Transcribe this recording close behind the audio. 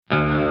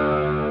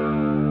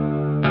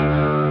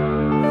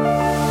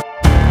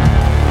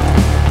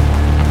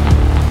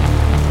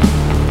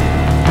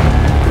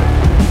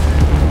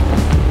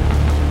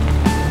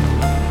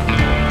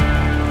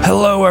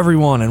Hello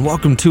everyone, and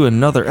welcome to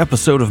another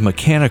episode of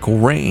Mechanical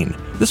Rain.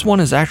 This one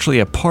is actually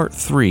a part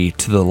 3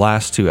 to the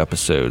last 2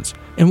 episodes.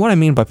 And what I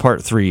mean by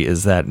part 3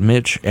 is that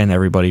Mitch and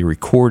everybody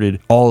recorded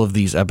all of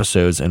these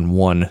episodes in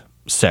one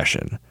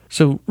session.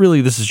 So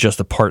really this is just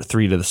a part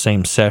 3 to the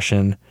same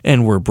session,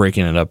 and we're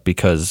breaking it up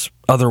because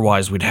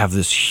otherwise we'd have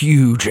this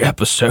huge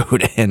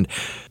episode and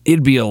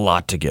it'd be a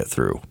lot to get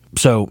through.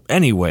 So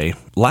anyway,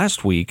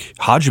 last week,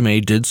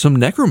 Hajime did some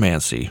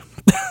necromancy.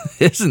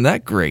 Isn't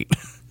that great?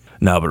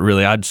 No, but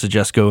really, I'd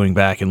suggest going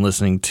back and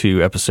listening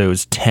to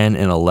episodes 10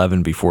 and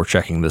 11 before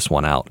checking this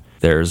one out.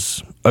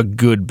 There's a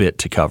good bit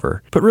to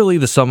cover. But really,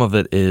 the sum of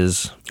it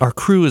is our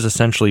crew is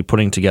essentially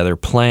putting together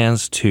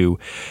plans to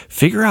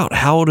figure out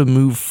how to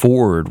move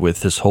forward with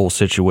this whole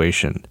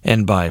situation.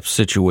 And by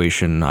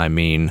situation, I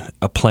mean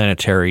a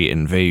planetary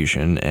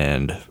invasion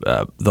and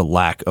the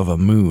lack of a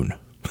moon.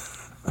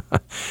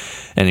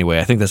 Anyway,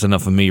 I think that's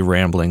enough of me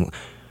rambling.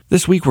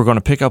 This week, we're going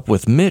to pick up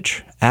with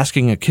Mitch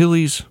asking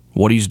Achilles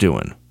what he's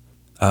doing.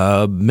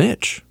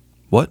 Mitch,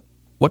 what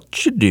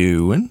you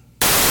doing?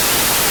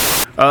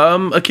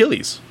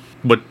 Achilles,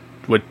 what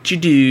you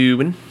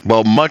doing?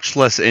 Well, much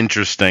less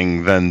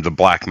interesting than the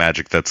black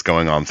magic that's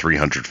going on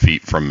 300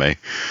 feet from me.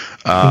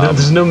 No,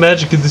 there's no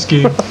magic in this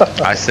game.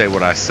 I say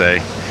what I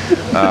say.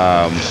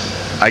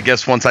 I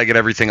guess once I get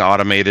everything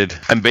automated,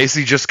 I'm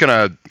basically just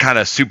going to kind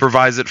of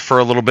supervise it for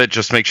a little bit,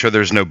 just make sure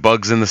there's no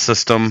bugs in the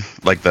system,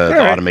 like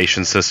the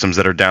automation systems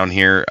that are down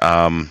here.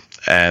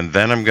 And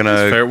then I'm gonna.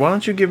 That's fair. Why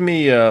don't you give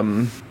me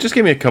just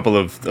give me a couple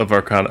of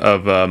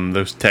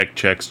those tech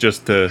checks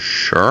just to.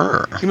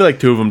 Sure. Give me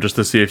like 2 of them just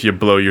to see if you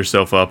blow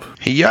yourself up.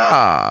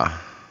 Yeah.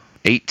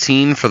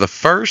 18 for the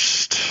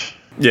first.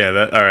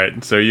 Yeah. All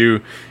right. So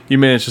you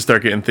managed to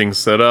start getting things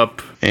set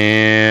up.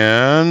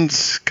 And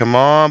come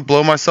on,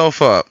 blow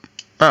myself up.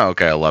 Oh,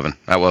 okay, 11.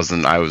 That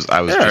wasn't. I was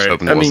just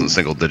hoping it wasn't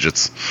single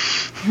digits.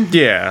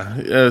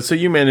 Yeah. So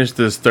you managed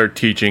to start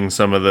teaching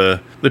some of the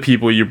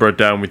people you brought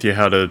down with you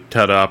how to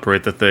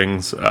operate the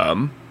things.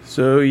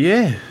 So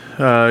yeah,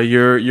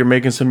 you're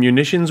making some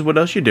munitions. What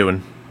else you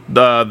doing?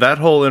 That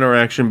whole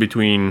interaction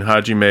between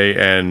Hajime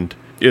and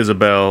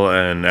Isabel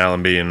and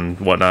Allenby and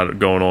whatnot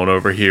going on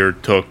over here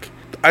took,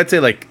 I'd say,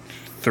 like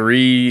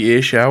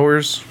 3-ish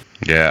hours.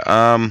 Yeah.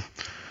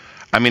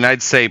 I mean,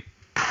 I'd say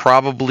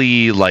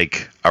probably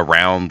like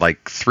around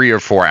like 3 or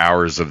 4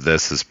 hours of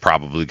this is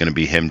probably going to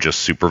be him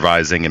just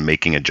supervising and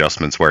making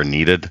adjustments where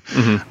needed.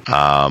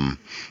 Mm-hmm.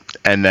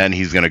 And then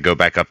he's going to go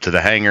back up to the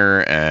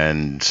hangar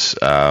and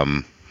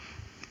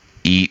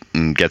eat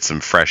and get some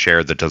fresh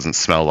air that doesn't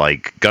smell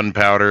like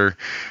gunpowder.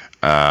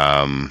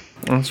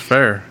 That's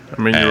fair.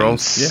 I mean, you're all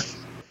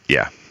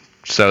yeah.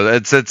 So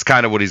it's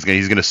kind of what he's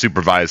going to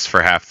supervise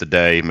for half the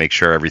day, make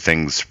sure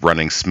everything's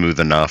running smooth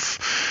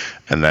enough,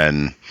 and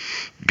then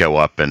go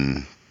up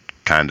and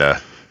kind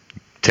of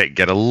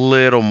get a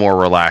little more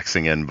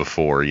relaxing in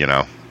before,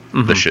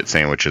 the shit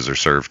sandwiches are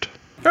served.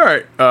 All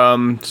right.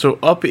 So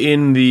up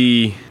in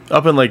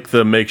like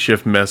the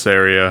makeshift mess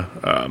area,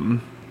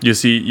 you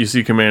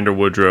see Commander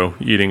Woodrow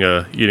eating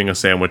a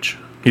sandwich.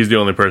 He's the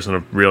only person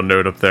of real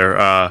note up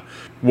there.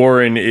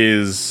 Warren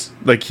is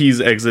like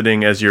he's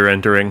exiting as you're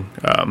entering,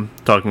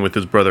 talking with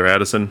his brother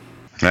Addison.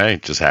 Hey,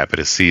 just happy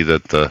to see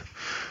that the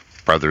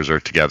brothers are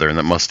together, and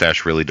that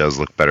mustache really does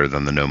look better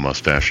than the no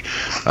mustache.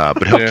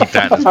 But he'll keep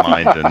that in his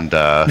mind, and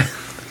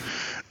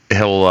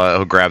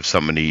he'll grab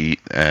something to eat,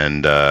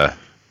 and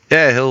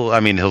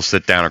he'll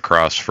sit down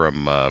across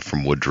from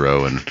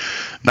Woodrow, and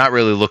not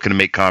really looking to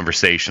make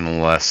conversation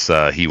unless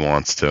he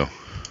wants to.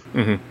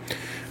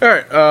 Mm-hmm. All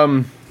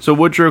right. So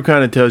Woodrow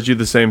kind of tells you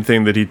the same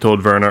thing that he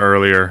told Verna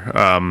earlier,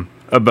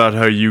 about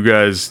how you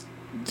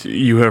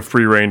have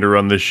free reign to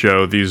run this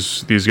show.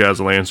 These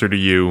guys will answer to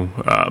you.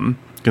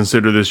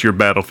 Consider this your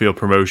battlefield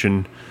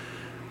promotion.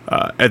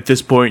 At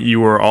this point,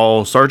 you are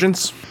all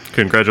sergeants.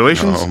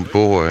 Congratulations. Oh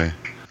boy.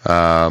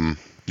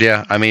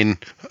 Yeah. I mean,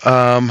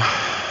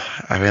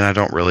 I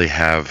don't really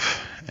have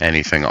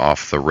anything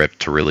off the rip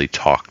to really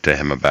talk to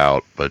him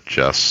about, but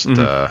just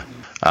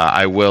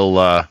I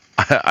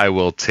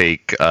will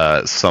take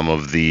some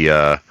of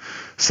the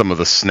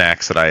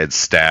snacks that I had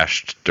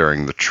stashed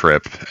during the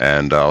trip,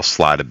 and I'll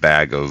slide a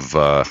bag of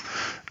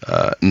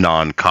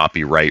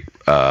non-copyright,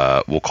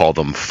 we'll call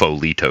them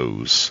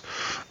folitos,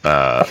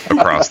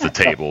 across the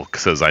table,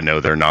 because I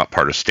know they're not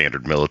part of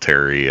standard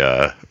military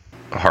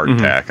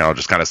hardtack, and I'll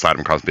just kind of slide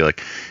them across and be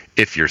like,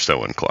 if you're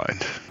so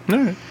inclined.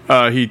 All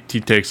right. He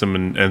takes them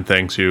and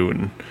thanks you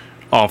and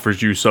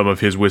offers you some of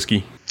his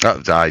whiskey.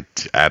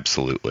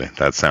 Absolutely.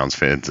 That sounds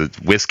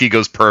fantastic. Whiskey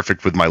goes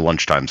perfect with my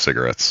lunchtime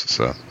cigarettes.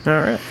 So. All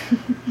right.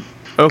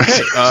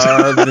 Okay,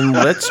 then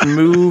let's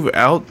move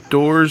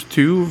outdoors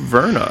to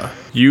Verna.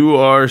 You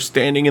are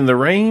standing in the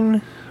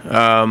rain,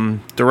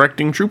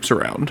 directing troops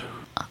around.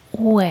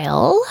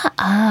 Well,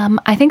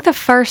 I think the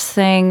first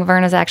thing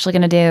Verna's actually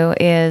going to do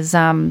is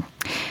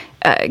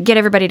get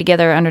everybody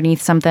together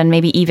underneath something,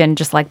 maybe even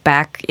just like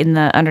back in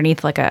the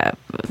underneath like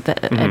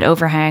an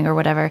overhang or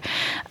whatever.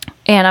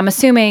 And I'm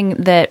assuming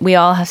that we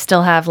all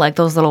still have like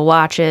those little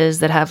watches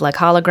that have like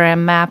hologram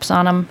maps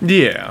on them.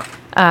 Yeah.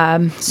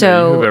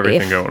 So you have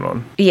everything going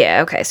on.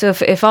 Yeah, okay. So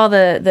if all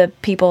the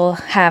people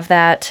have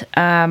that,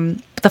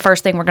 the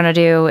first thing we're going to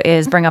do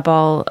is bring up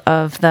all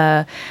of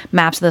the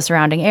maps of the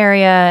surrounding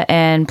area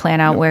and plan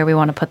out where we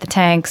want to put the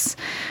tanks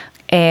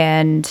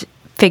and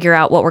figure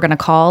out what we're going to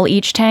call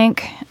each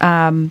tank.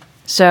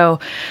 So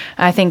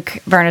I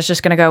think Verna's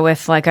just going to go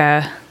with like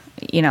a,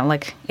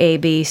 like A,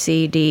 B,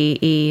 C, D,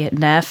 E,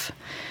 and F.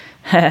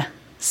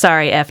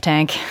 Sorry, F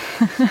tank.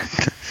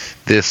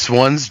 This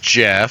one's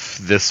Jeff.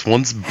 This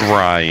one's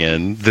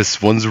Brian.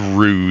 This one's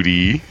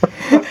Rudy.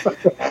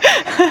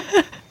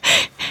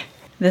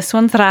 This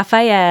one's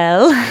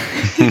Raphael.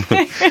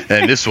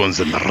 And this one's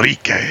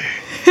Enrique.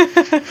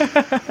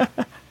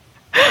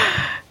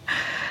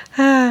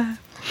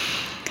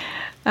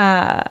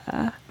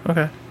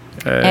 Okay.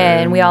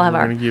 And we all have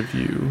I'm our... going to give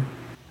you...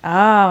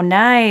 Oh,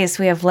 nice.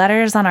 We have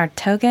letters on our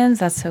tokens.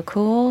 That's so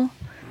cool.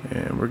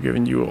 And we're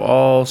giving you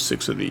all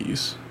 6 of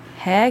these.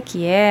 Heck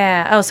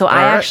yeah. Oh, so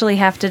I actually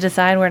have to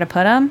decide where to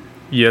put them?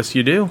 Yes,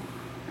 you do.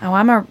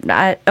 Oh,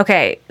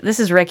 okay, this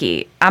is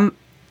Ricky. I'm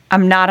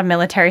not a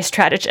military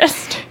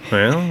strategist.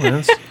 Well,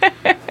 yes.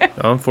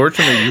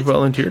 Unfortunately, you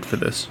volunteered for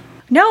this.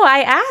 No,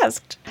 I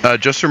asked.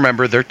 Just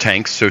remember, they're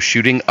tanks, so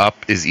shooting up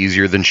is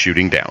easier than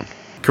shooting down.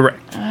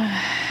 Correct.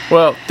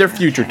 Well, they're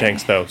future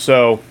tanks, though,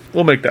 so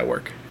we'll make that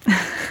work.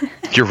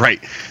 You're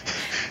right.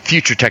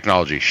 Future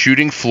technology.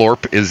 Shooting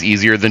florp is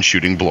easier than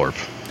shooting blorp.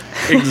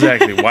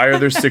 Exactly. Why are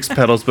there 6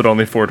 pedals but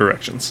only 4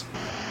 directions?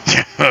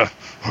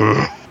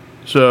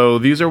 So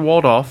these are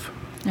walled off.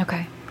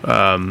 Okay.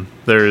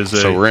 There is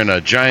So we're in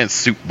a giant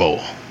soup bowl.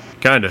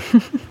 Kind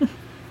of.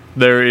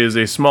 There is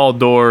a small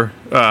door.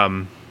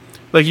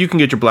 Like you can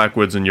get your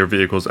Blackwoods and your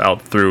vehicles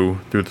out through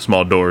the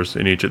small doors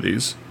in each of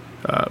these.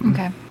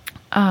 Okay.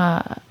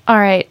 All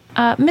right.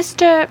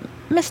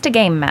 Mr.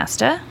 Game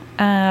Master.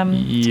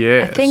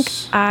 Yes. I think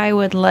I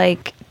would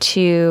like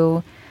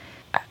to...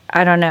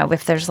 I don't know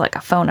if there's like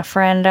a phone a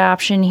friend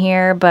option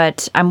here,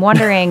 but I'm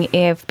wondering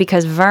if,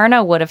 because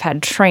Verna would have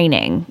had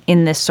training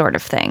in this sort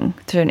of thing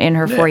in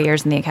her 4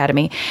 years in the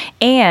academy.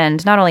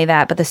 And not only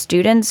that, but the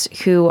students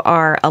who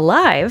are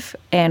alive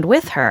and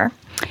with her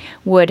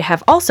would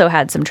have also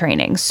had some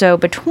training. So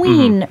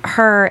between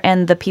her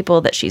and the people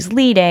that she's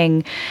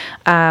leading,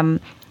 I'm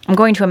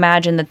going to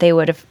imagine that they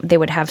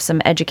would have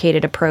some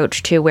educated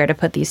approach to where to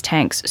put these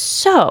tanks.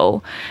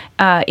 So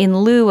in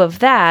lieu of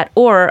that,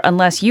 or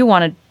unless you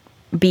want to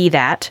be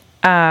that,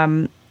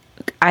 I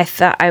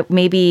thought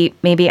maybe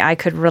I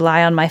could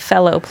rely on my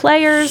fellow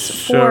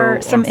players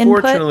for some input.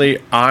 Unfortunately,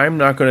 I'm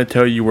not going to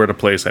tell you where to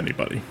place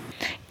anybody.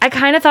 I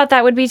kind of thought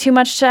that would be too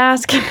much to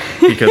ask.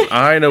 Because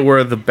I know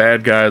where the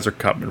bad guys are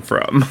coming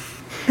from.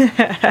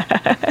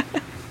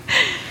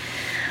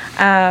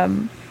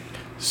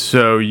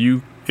 So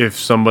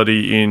if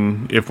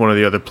one of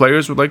the other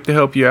players would like to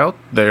help you out,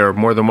 they are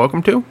more than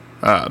welcome to.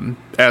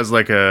 As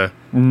like a,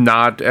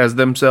 not as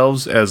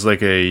themselves, as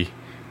like a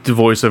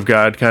voice of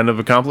God kind of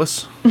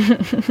accomplice.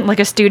 Like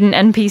a student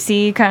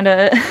NPC kind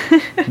of.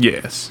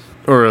 Yes.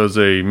 Or as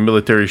a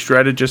military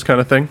strategist kind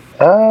of thing.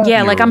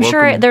 Yeah, like I'm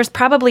sure welcome. there's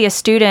probably a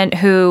student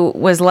who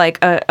was like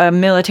a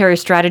military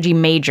strategy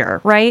major,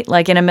 right?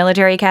 Like in a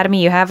military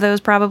academy, you have those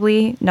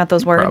probably. Not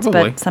those words,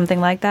 Probably. but something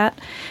like that.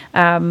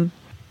 I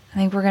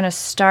think we're gonna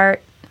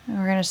start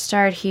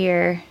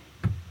here.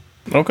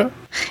 Okay.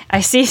 I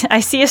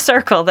see a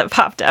circle that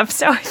popped up,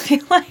 so I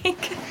feel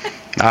like.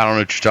 I don't know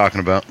what you're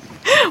talking about.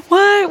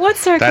 What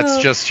circle?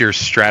 That's just your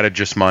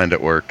strategist mind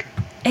at work.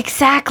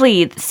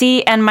 Exactly.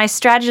 See, and my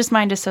strategist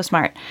mind is so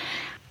smart.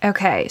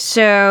 Okay,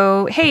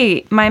 so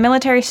hey, my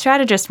military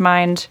strategist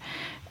mind.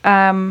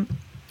 How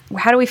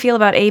do we feel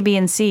about A, B,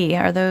 and C?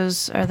 Are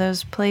those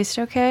placed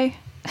okay?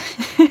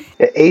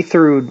 A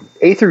through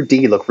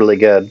D look really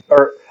good.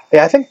 Or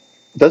yeah, I think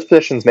those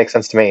positions make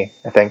sense to me.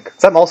 I think.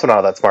 So I'm also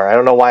not that smart. I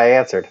don't know why I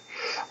answered.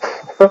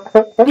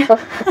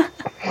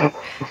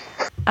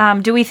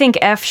 Do we think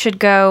F should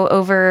go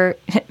over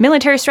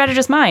military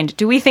strategist mind?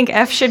 Do we think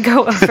F should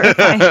go over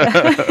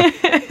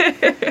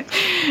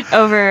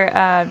over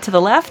to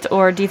the left,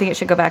 or do you think it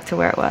should go back to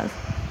where it was,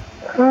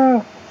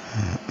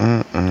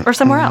 or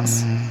somewhere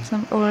else,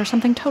 or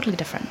something totally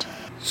different?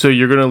 So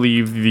you're going to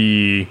leave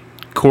the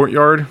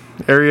courtyard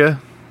area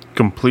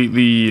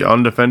completely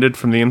undefended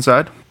from the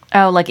inside?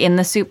 Oh, like in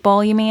the soup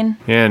bowl, you mean?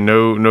 Yeah,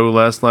 no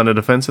last line of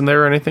defense in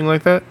there or anything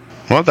like that?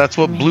 Well, that's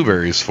what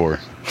Blueberry's for.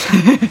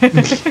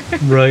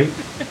 Right.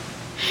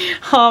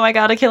 Oh my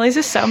god, Achilles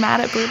is so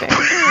mad at Blueberry.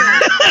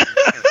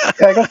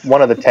 Yeah, I guess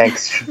one of the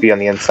tanks should be on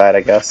the inside,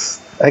 I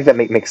guess. I think that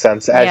makes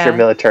sense as your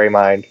military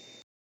mind.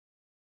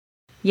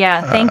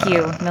 Yeah, thank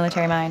you,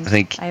 military mind. I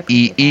think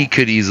appreciate E that.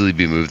 could easily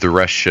be moved. The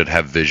rest should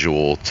have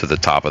visual to the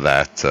top of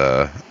that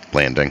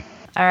landing.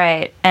 All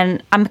right,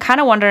 and I'm kind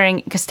of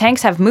wondering, because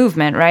tanks have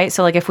movement, right?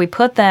 So like if we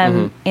put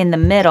them in the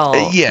middle...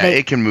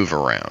 It can move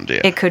around, yeah.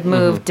 It could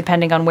move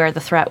depending on where the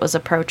threat was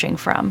approaching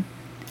from.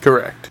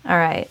 Correct. All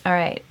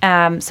right.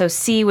 So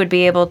C would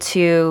be able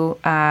to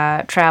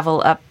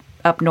travel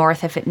up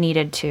north if it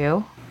needed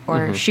to,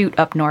 or shoot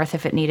up north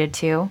if it needed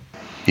to.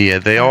 Yeah,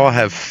 they all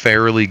have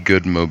fairly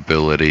good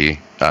mobility.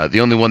 The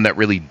only one that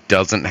really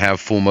doesn't have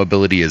full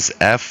mobility is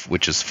F,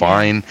 which is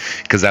fine,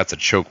 because that's a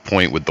choke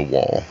point with the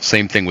wall.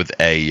 Same thing with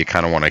A. You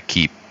kind of want to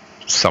keep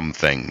some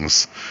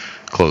things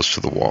close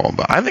to the wall,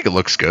 but I think it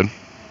looks good.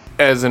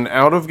 As an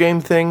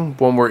out-of-game thing,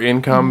 when we're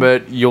in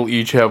combat, you'll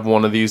each have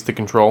one of these to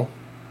control.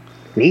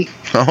 Neat.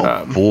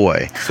 Oh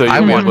boy! So I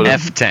you'll be want able to-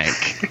 F tank.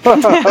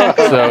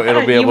 So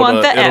it'll be You able want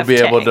to the it'll be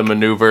able to F-tank.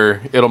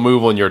 maneuver. It'll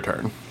move on your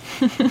turn.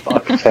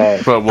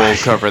 Okay. But we'll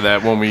cover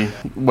that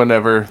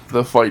whenever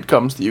the fight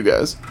comes to you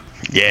guys.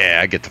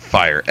 Yeah, I get to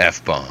fire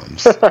F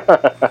bombs.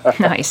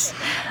 Nice.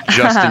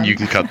 Justin, you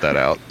can cut that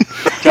out.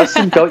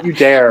 Justin, don't you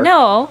dare.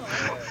 No,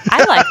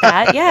 I like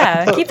that.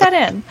 Yeah, keep that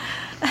in.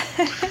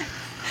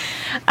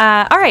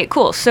 All right,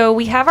 cool. So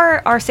we have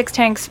our 6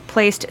 tanks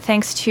placed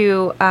thanks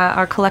to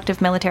our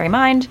collective military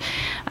mind,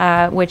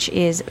 which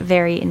is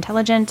very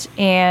intelligent.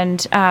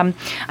 And I'm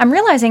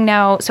realizing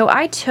now, so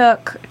I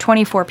took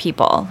 24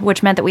 people,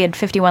 which meant that we had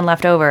 51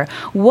 left over.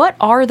 What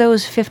are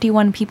those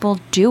 51 people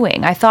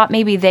doing? I thought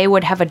maybe they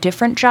would have a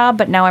different job,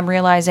 but now I'm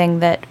realizing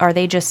that are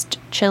they just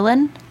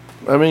chilling?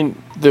 I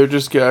mean, they're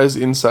just guys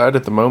inside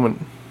at the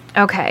moment.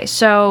 Okay,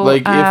 so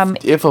Like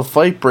if a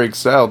fight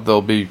breaks out,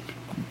 they'll be,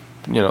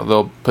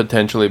 they'll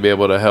potentially be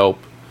able to help,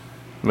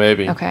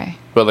 maybe. okay,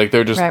 But like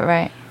they're just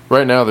right.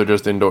 right now they're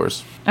just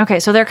indoors. Okay,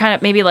 so they're kind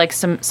of maybe like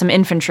some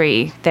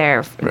infantry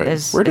there Right.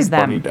 is Where did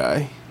them. Bunny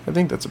die? I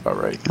think that's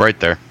about right. Right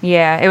there.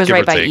 Yeah, it was Give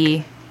right or by take.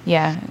 E.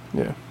 Yeah.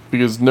 Yeah,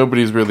 because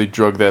nobody's really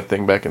drug that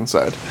thing back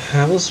inside.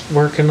 I was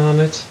working on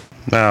it.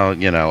 Well,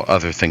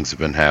 other things have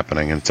been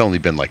happening, and it's only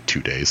been like 2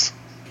 days.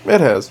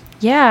 It has.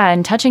 Yeah,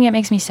 and touching it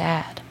makes me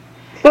sad.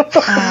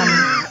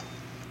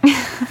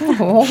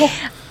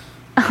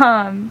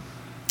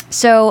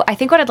 So I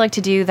think what I'd like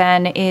to do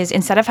then is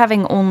instead of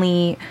having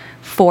only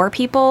 4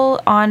 people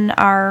on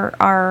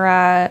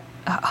our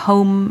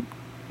home,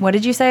 what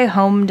did you say,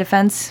 home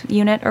defense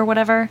unit or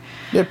whatever?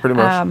 Yeah, pretty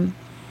much.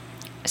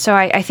 So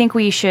I think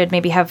we should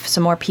maybe have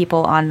some more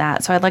people on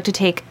that. So I'd like to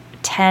take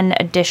 10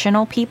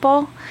 additional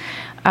people.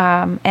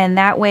 And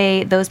that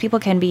way those people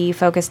can be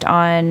focused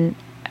on,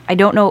 I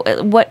don't know,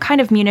 what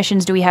kind of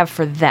munitions do we have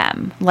for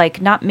them?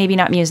 Like maybe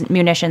not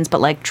munitions, but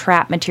like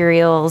trap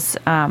materials.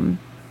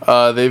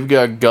 They've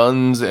got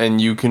guns, and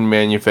you can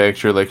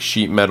manufacture like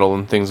sheet metal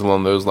and things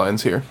along those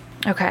lines here.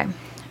 Okay.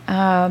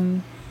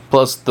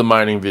 Plus the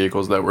mining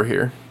vehicles that were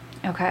here.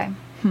 Okay.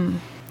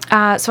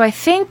 So I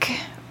think,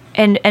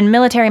 and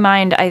military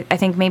mind, I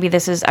think maybe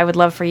this is, I would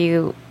love for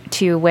you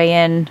to weigh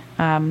in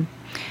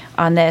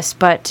on this,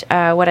 but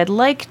what I'd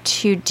like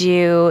to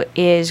do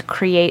is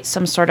create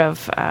some sort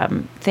of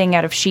thing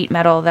out of sheet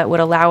metal that would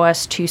allow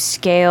us to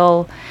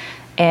scale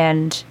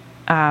and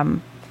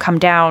come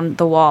down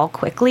the wall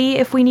quickly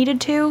if we needed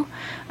to,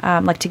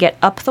 like to get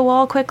up the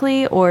wall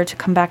quickly or to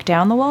come back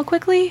down the wall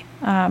quickly.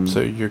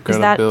 So you're gonna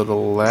that- build a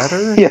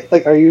ladder? Yeah,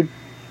 like are you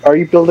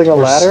building a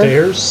Or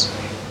ladder? stairs.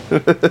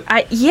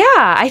 I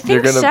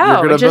think You're so.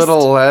 gonna Just-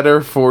 build a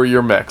ladder for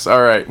your mechs.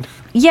 All right.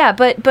 Yeah,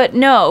 but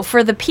no,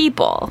 for the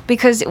people.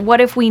 Because what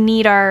if we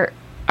need our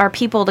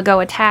people to go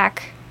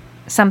attack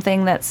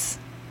something that's...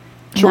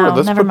 Sure.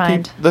 No, never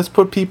mind. Let's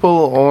put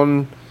people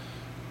on.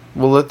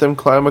 We'll let them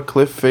climb a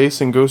cliff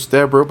face and go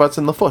stab robots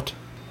in the foot.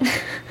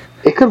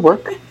 It could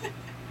work.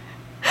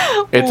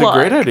 It's a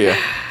great idea.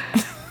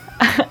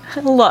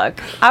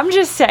 Look, I'm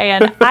just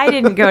saying, I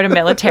didn't go to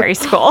military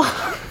school.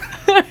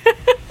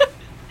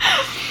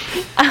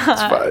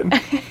 It's fine.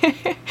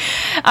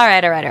 All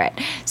right.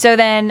 So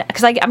then,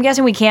 because I'm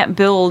guessing we can't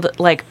build,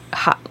 like,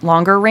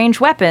 longer range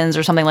weapons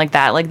or something like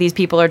that. Like, these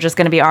people are just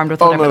going to be armed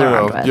with Oh whatever they're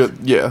no. armed with.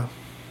 Yeah,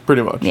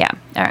 pretty much. Yeah,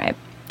 all right.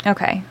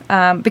 Okay.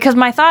 Because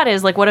my thought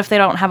is, like, what if they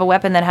don't have a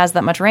weapon that has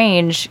that much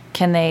range?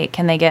 Can they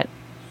get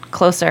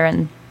closer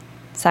and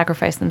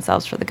sacrifice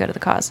themselves for the good of the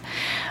cause?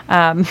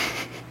 And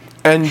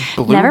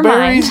Never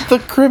mind. Blueberry's the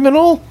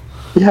criminal.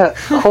 Yeah.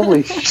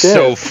 Holy shit.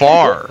 So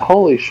far.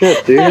 Holy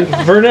shit, dude.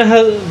 Verna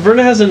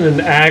hasn't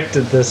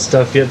enacted this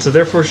stuff yet, so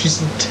therefore she's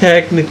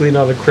technically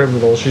not a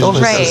criminal. She's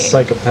just Right. a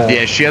psychopath.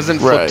 Yeah, she hasn't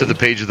flipped Right. to the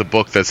page of the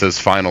book that says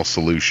final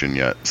solution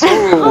yet. So.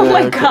 Oh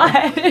my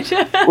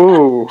god.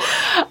 Ooh.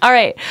 All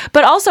right.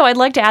 But also, I'd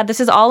like to add,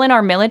 this is all in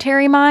our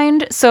military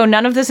mind, so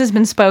none of this has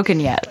been spoken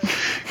yet.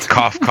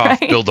 Cough,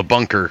 cough, Right. build a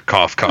bunker,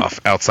 cough,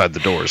 cough, outside the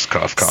doors,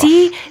 cough, cough.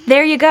 See,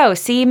 there you go.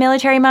 See,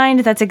 military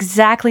mind, that's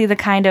exactly the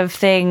kind of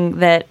thing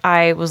that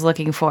I was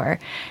looking for.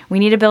 We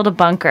need to build a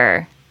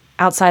bunker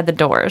outside the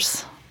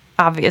doors,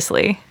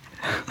 obviously.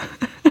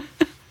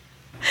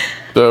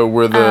 So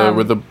we're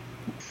the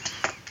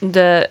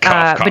The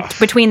Cough, cough.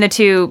 between the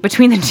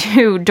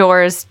two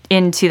doors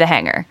into the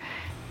hangar.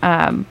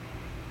 okay.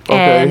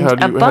 And How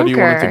do you want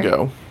it to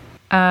bunker.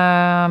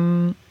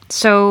 go?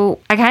 So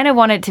I kind of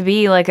want it to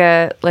be like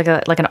an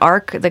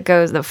arc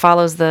that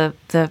follows the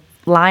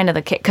line of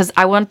the cave, because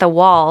I want the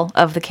wall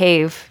of the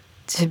cave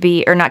to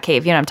be, or not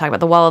cave, you know what I'm talking about,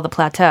 the wall of the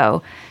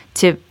plateau,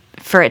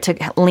 for it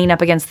to lean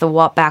up against the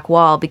back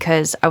wall,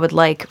 because I would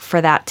like for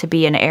that to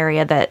be an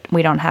area that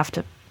we don't have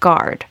to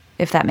guard,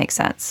 if that makes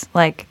sense.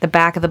 Like the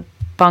back of the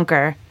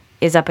bunker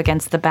is up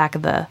against the back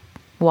of the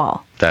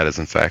wall. That is,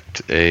 in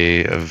fact,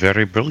 a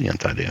very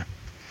brilliant idea.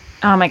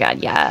 Oh my god,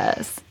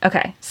 yes.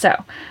 Okay, so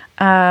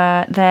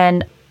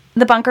then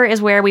the bunker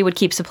is where we would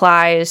keep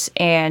supplies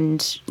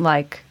and,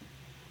 like,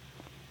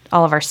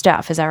 all of our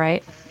stuff. Is that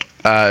right?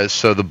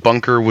 So the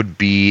bunker would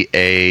be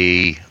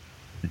a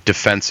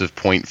defensive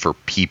point for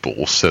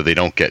people, so they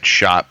don't get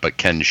shot but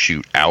can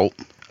shoot out.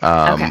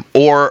 Okay.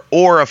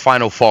 Or a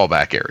final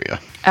fallback area.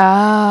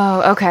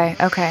 Oh, okay.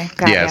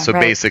 Got Yeah, you, so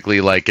right.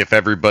 basically, like, if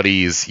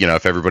everybody's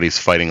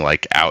fighting,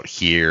 like, out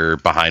here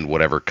behind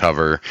whatever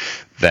cover,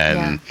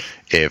 then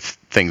if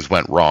things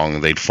went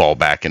wrong, they'd fall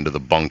back into the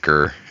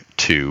bunker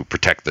to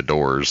protect the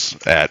doors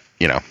at,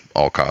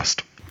 all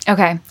cost.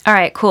 Okay. All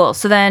right, cool.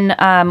 So then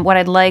what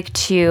I'd like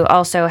to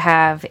also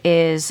have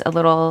is a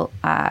little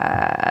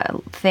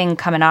thing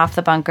coming off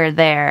the bunker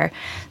there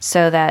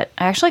so that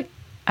I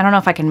don't know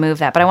if I can move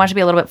that, but I want it to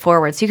be a little bit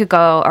forward. So you could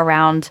go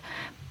around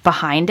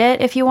behind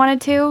it if you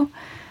wanted to.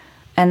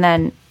 And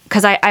then,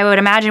 because I would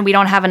imagine we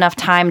don't have enough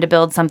time to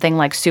build something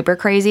like super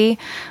crazy.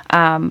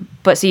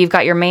 But so you've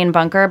got your main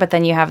bunker, but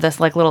then you have this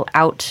like little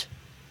out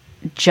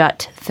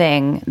jut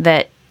thing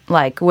that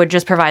like would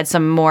just provide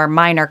some more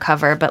minor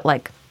cover, but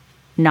like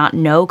not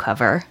no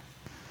cover.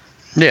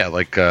 Yeah,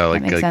 like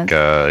makes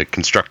sense.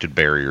 constructed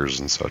barriers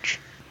and such.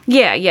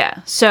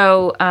 Yeah.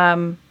 So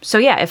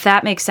yeah, if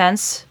that makes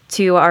sense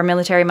to our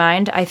military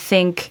mind, I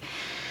think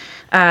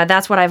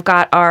that's what I've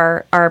got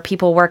our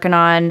people working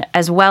on,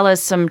 as well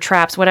as some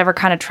traps, whatever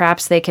kind of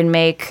traps they can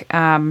make.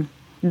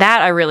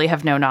 That I really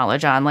have no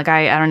knowledge on. Like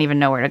I don't even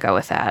know where to go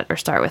with that or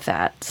start with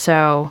that.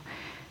 So,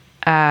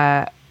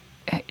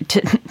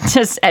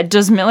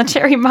 does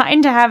military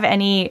mind have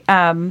any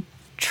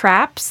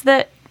traps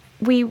that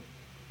we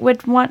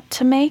would want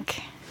to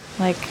make?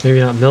 Like Maybe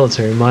not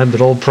military mind,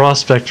 but old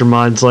prospector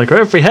mind's like,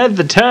 if we had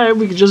the time,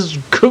 we could just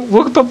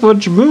whip up a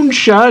bunch of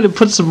moonshine and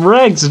put some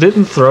rags in it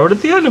and throw it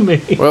at the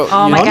enemy. Well,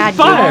 oh my god,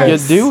 fire. you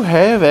yes. do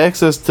have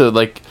access to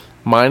like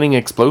mining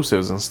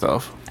explosives and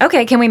stuff.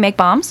 Okay, can we make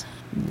bombs?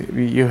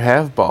 You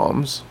have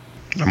bombs.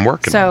 I'm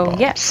working on So bombs.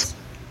 yes.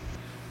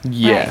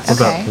 Yes.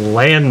 What Okay. about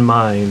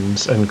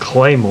landmines and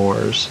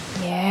claymores,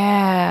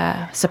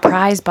 Yeah,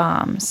 surprise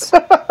bombs.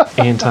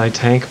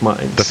 anti-tank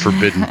mines, The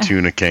forbidden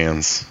tuna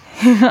cans.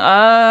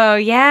 Oh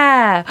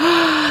yeah,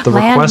 the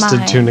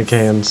requested landmines. tuna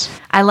cans.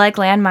 I like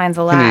landmines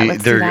a lot.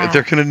 Let's do that.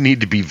 They're going to need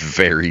to be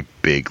very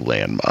big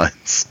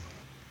landmines.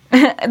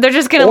 They're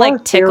just gonna Or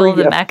like tickle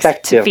very the mech's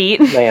effective feet.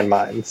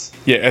 landmines.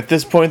 Yeah, at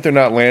this point, they're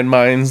not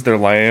landmines, they're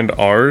land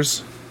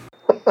ours.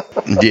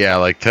 Yeah,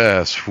 like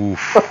this.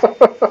 Oof.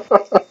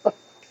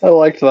 I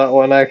liked that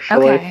one,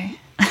 actually. Okay.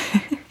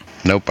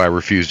 Nope, I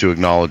refuse to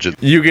acknowledge it.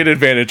 You get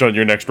advantage on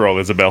your next roll,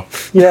 Isabel.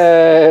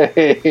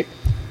 Yay!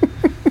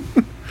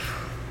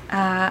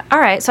 All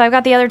right. So I've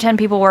got the other 10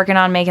 people working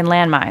on making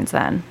landmines.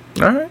 Then.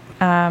 All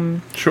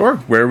right. Sure.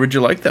 Where would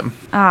you like them?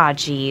 Ah,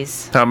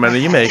 jeez. How many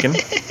are you making?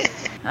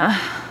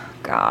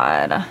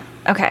 God.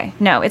 Okay.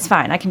 No, it's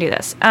fine. I can do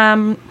this.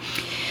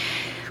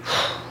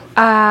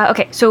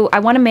 Okay. So I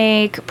want to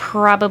make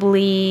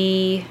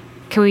probably.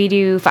 Can we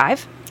do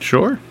 5?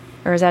 Sure.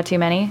 Or is that too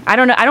many? I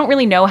don't know. I don't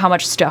really know how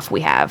much stuff we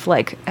have,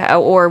 like,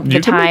 or the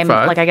You can make time.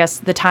 5. Like, I guess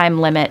the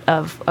time limit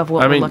of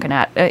what I we're mean, looking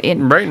at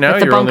in right now with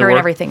the you're only bunker and work-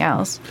 everything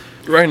else.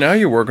 Right now,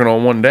 you're working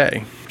on one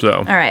day. So.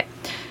 All right.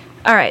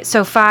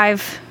 So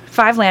five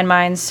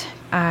landmines.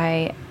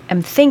 I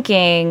am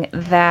thinking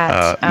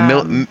that.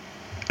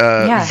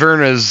 Yeah.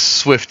 Verna's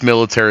swift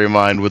military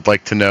mind would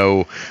like to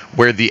know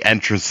where the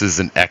entrances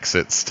and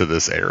exits to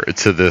this area,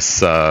 to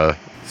this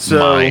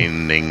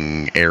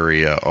mining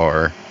area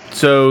are.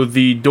 So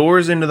the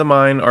doors into the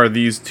mine are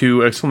these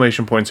 2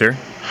 exclamation points here.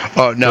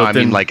 Oh no, I mean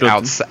Built-in- like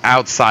built-in.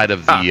 outside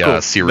of the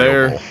Cool.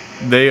 cereal bowl.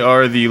 They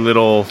are the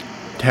little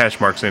hash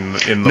marks in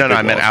the No, big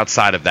I meant walls.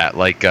 outside of that,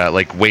 like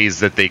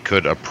ways that they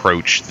could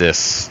approach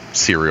this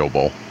cereal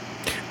bowl.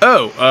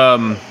 Oh,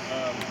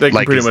 they can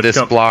Like, pretty is much this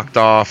come. blocked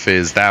off?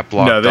 Is that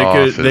blocked No, they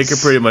off? could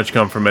pretty much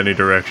come from any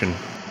direction.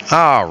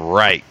 All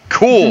right,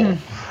 cool.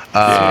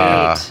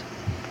 Sweet.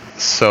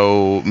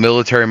 So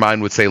military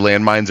mind would say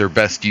landmines are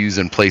best used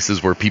in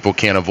places where people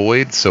can't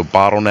avoid. So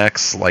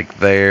bottlenecks like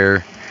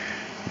there,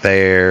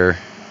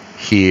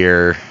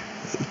 here,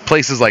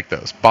 places like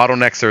those.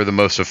 Bottlenecks are the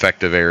most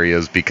effective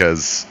areas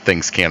because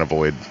things can't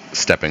avoid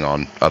stepping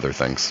on other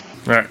things.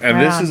 All right, and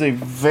Right this on. is a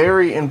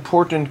very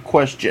important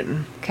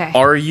question. Okay.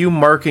 Are you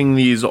marking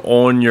these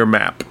on your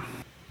map?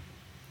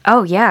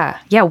 Oh yeah.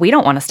 We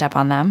don't want to step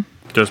on them.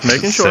 Just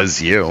making sure.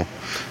 Says you.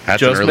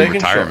 That's Just an early making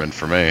retirement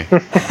for me.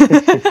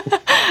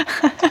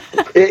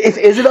 If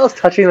Isabel's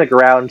touching the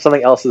ground,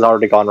 something else has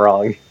already gone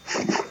wrong.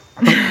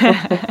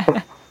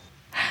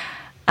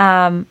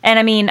 And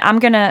I mean, I'm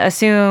gonna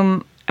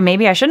assume.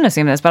 Maybe I shouldn't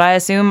assume this, but I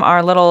assume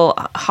our little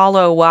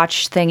hollow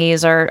watch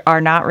thingies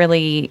are not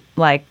really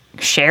like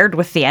shared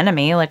with the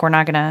enemy. Like they're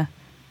not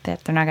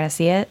gonna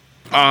see it.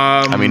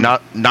 I mean,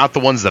 not the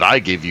ones that I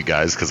gave you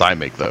guys because I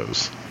make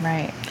those.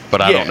 Right.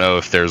 But I Yeah. don't know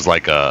if there's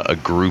like a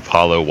group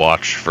hollow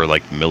watch for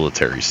like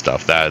military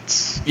stuff.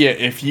 That's Yeah,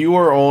 if you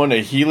are on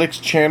a Helix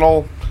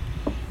channel,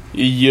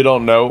 You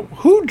don't know.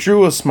 Who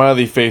drew a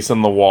smiley face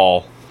on the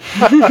wall?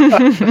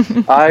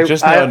 I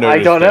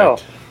don't know.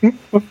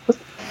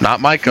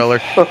 Not my color.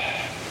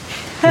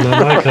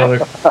 Not my color.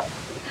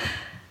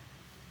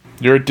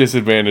 You're at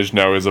disadvantage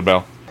now,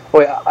 Isabel.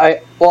 Wait,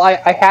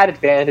 I had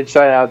advantage,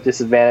 so I now have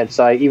disadvantage,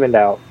 so I evened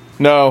out.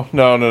 No.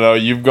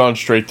 You've gone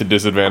straight to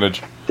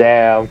disadvantage.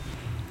 Damn.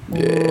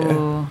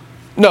 Ooh.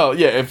 No,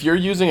 yeah, if you're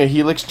using a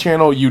Helix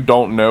channel, you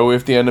don't know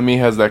if the enemy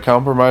has that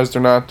compromised or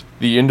not.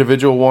 The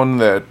individual one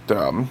that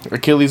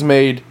Achilles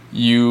made,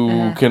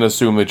 you can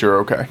assume that you're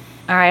okay.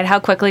 All right, how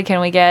quickly can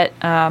we get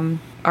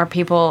our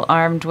people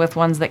armed with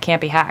ones that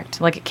can't be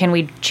hacked? Like, can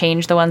we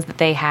change the ones that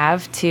they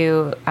have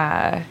to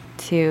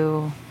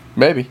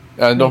Maybe.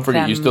 And don't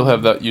forget, you them- still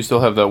have that. You still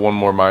have that one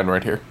more mine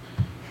right here.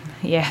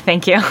 Yeah,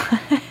 thank you.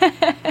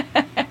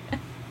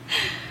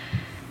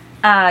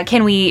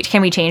 Can we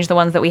change the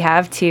ones that we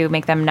have to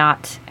make them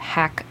not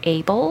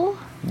hack-able?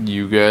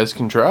 You guys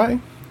can try.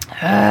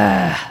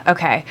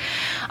 Okay.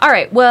 All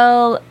right,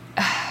 well,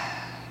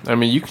 I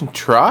mean, you can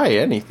try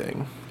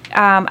anything.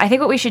 I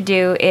think what we should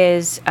do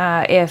is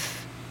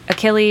if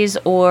Achilles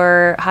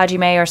or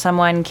Hajime or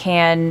someone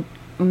can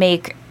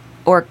make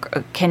or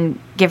can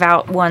give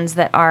out ones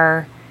that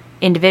are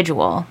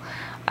individual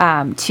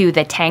to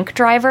the tank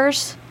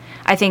drivers,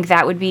 I think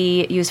that would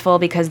be useful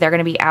because they're going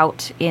to be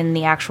out in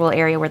the actual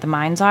area where the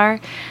mines are.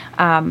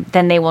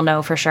 Then they will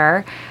know for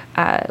sure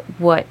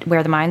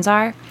where the mines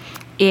are.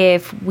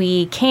 If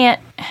we can't,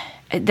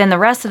 then the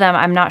rest of them,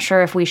 I'm not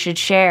sure if we should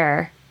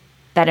share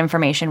that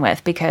information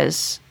with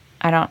because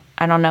I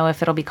don't know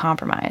if it'll be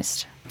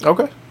compromised.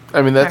 Okay.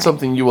 I mean, that's Alright.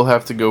 something you will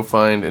have to go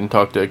find and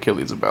talk to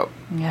Achilles about.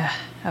 Yeah.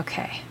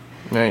 Okay.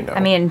 I know. I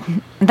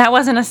mean, that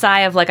wasn't a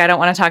sigh of like I don't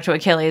want to talk to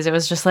Achilles. It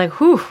was just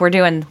like, whew, we're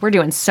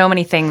doing so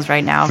many things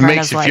right now. If it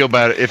makes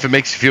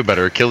you feel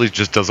better, Achilles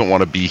just doesn't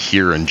want to be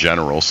here in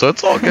general, so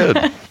it's all good.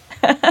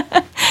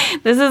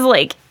 This is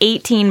like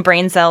 18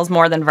 brain cells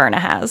more than Verna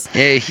has.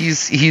 Yeah,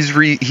 he's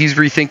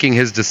rethinking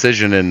his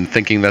decision and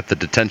thinking that the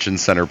detention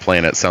center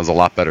planet sounds a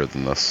lot better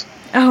than this.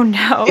 Oh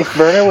no. If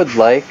Verna would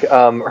like,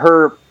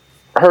 her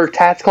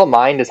tactical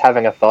mind is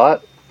having a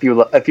thought. If you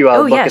look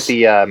yes. at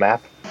the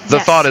map. The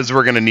Yes. thought is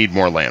we're going to need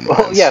more landmines.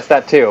 Well, yes,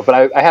 that too.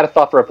 But I had a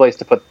thought for a place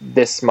to put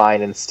this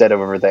mine instead of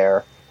over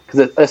there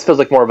because this feels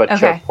like more of a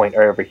choke point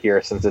right over here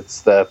since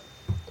it's the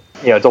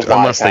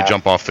Unless they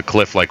jump off the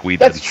cliff like we did.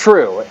 That's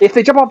true. If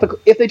they jump off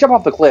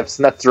the cliffs,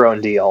 then that's their own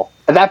deal.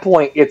 At that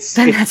point,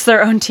 That's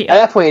their own deal. At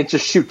that point, it's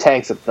just shoot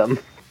tanks at them.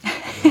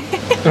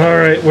 All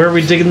right, where are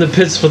we digging the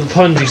pits for the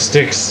punji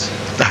sticks?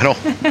 I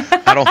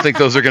don't think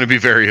those are going to be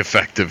very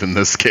effective in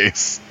this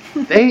case.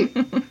 They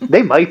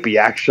might be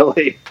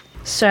actually.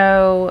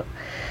 So,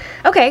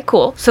 okay,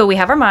 cool. So we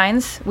have our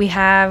mines. We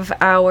have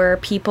our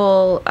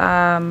people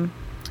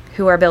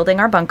who are building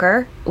our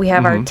bunker. We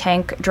have our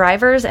tank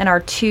drivers and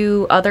our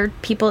two other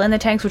people in the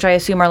tanks, which I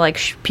assume are like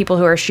people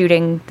who are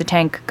shooting the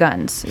tank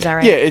guns. Is that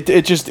right? Yeah,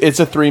 it's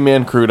a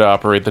 3-man crew to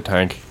operate the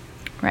tank.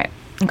 Right.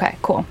 Okay,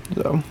 cool.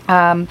 So.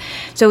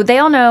 So they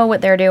all know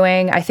what they're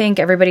doing. I think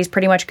everybody's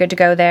pretty much good to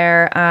go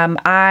there.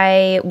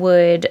 I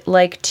would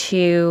like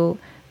to...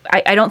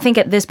 I don't think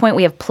at this point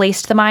we have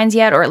placed the mines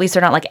yet, or at least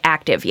they're not like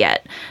active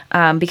yet.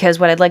 Because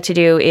what I'd like to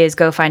do is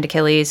go find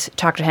Achilles,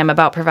 talk to him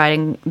about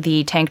providing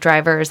the tank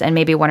drivers and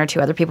maybe 1 or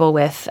 2 other people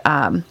with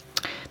the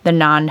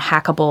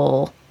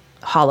non-hackable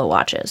hollow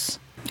watches.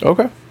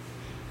 Okay.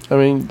 I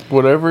mean,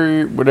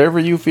 whatever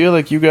you feel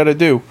like you got to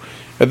do.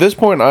 At this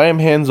point, I am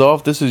hands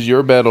off. This is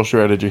your battle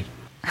strategy.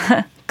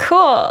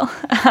 Cool.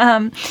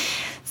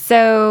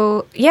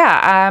 So,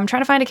 yeah, I'm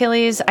trying to find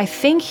Achilles. I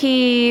think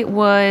he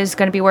was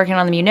going to be working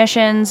on the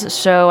munitions,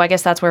 so I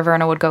guess that's where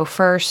Verna would go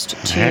first.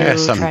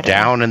 Yes, I'm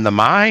down in the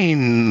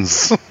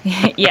mines.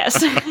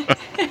 Yes.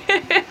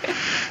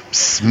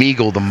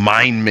 Smeagol, the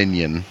mine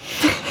minion.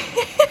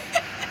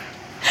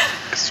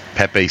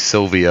 Pepe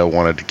Sylvia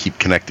wanted to keep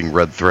connecting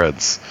red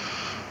threads.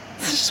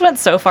 This just went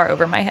so far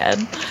over my head.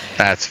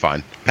 That's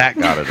fine. Pat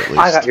got it at least.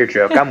 I got your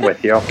joke. I'm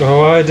with you.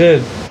 Oh, I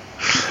did.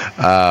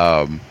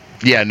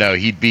 Yeah, no,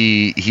 he'd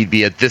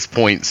be at this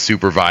point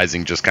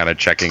supervising, just kind of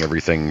checking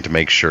everything to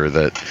make sure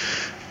that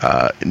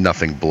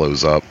nothing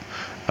blows up.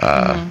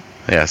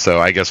 Yeah, so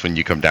I guess when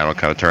you come down, I'll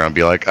kind of turn around and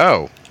be like,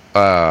 oh,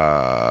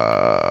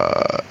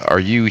 are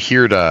you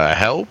here to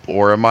help,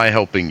 or am I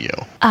helping you?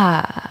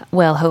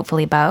 Well,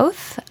 hopefully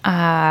both.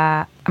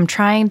 I'm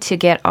trying to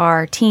get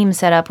our team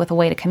set up with a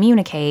way to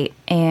communicate,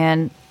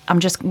 and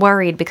I'm just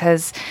worried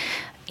because...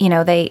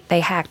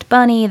 they hacked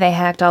Bunny, they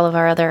hacked all of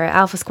our other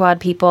Alpha Squad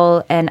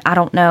people, and I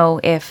don't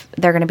know if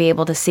they're going to be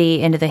able to see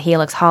into the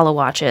Helix Hollow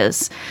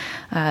Watches.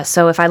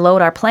 So if I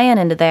load our plan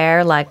into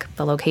there, like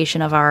the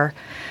location of our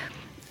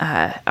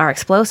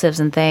explosives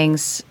and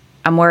things,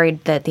 I'm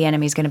worried that the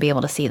enemy's going to be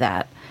able to see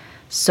that.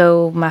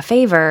 So my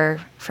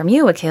favor from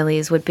you,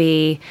 Achilles, would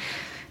be,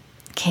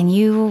 can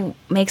you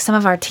make some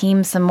of our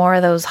team some more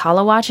of those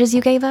Hollow Watches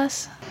you gave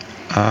us?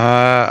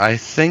 I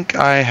think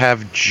I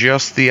have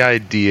just the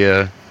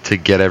idea to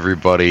get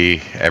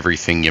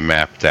everything you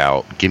mapped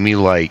out. Give me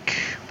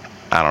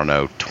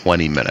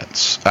 20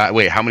 minutes.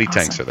 Wait, how many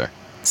tanks are there?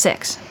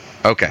 6.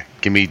 Okay,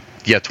 give me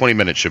 20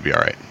 minutes should be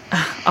all right.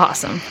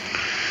 Awesome.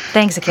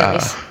 Thanks,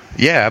 Achilles.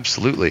 Yeah,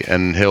 absolutely.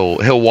 And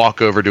he'll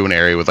walk over to an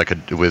area with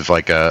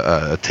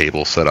a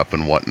table set up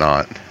and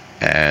whatnot,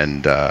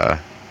 and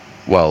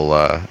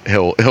he'll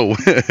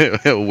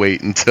he'll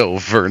wait until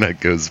Verna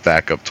goes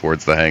back up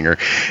towards the hangar.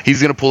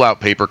 He's gonna pull out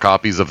paper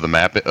copies of the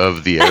map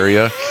of the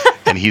area,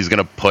 and he's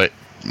gonna put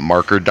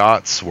marker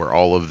dots where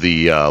all of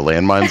the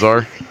landmines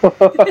are.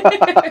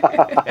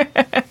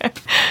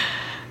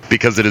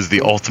 Because it is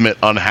the ultimate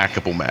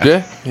unhackable map.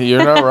 Yeah,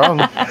 you're not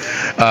wrong.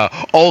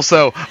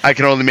 Also, I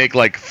can only make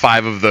like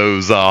 5 of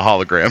those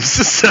holograms.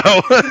 So.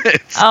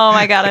 Oh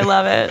my god, I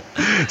love it.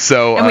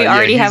 So. And we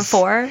already have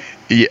 4.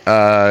 Yeah,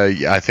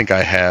 I think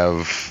I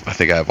have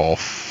all.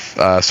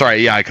 I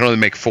can only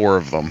make 4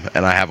 of them,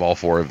 and I have all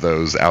 4 of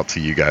those out to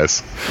you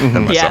guys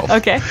and myself. Yeah.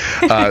 Okay.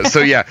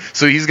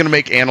 So he's gonna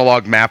make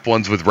analog map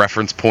ones with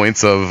reference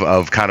points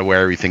of kind of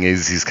where everything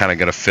is. He's kind of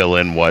gonna fill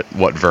in what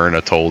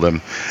Verna told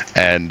him,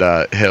 and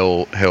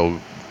he'll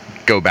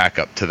go back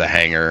up to the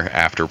hangar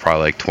after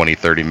probably like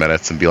 20-30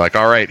 minutes and be like,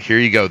 all right, here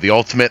you go, the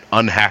ultimate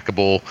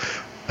unhackable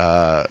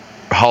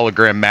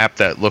hologram map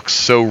that looks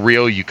so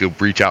real you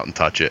could reach out and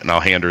touch it, and I'll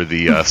hand her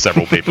the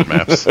several paper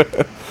maps. Ooh,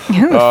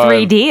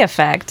 3D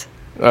effect.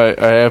 I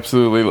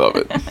absolutely love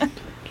it.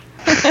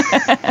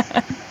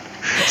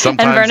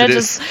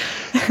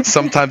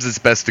 Sometimes it's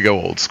best to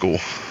go old school.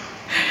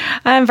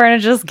 And Verna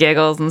just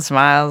giggles and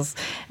smiles,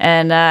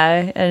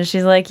 and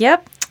she's like,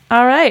 "Yep,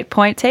 all right,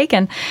 point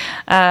taken."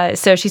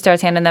 So she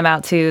starts handing them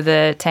out to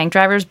the tank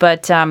drivers,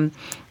 but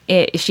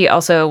she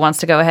also wants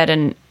to go ahead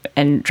and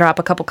drop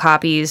a couple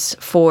copies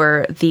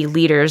for the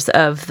leaders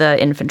of the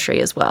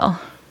infantry as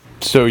well.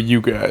 So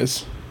you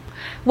guys.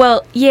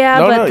 Well,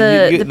 yeah,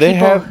 the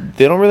people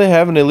they don't really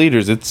have any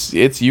leaders.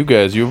 It's you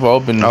guys. You've all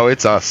been. Oh,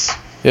 it's us.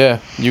 Yeah,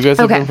 you guys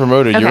have been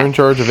promoted. Okay. You're in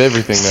charge of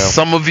everything now.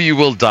 Some of you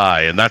will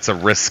die, and that's a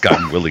risk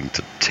I'm willing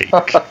to take.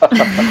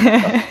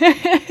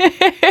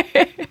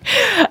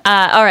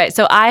 all right,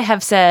 so I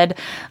have said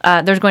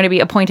there's going to be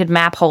appointed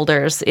map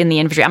holders in the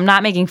infantry. I'm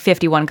not making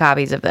 51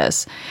 copies of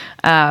this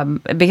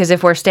because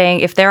if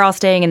they're all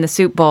staying in the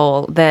soup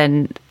bowl,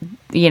 then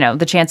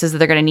the chances that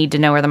they're going to need to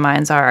know where the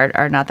mines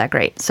are not that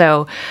great.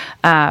 So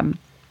I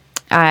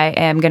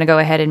am going to go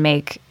ahead and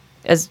make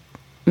as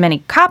many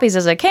copies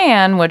as I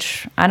can,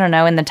 which I don't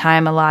know, in the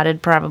time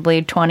allotted,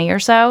 probably 20 or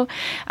so.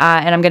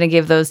 And I'm going to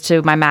give those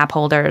to my map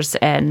holders,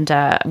 and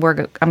I'm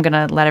going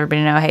to let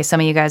everybody know, hey, some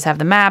of you guys have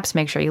the maps,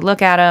 make sure you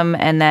look at them,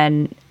 and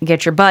then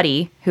get your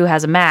buddy who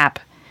has a map,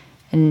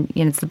 and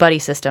it's the buddy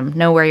system.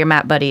 Know where your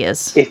map buddy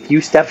is. If you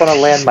step on a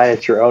landmine,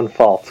 it's your own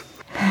fault.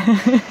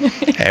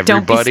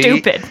 Don't be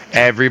stupid.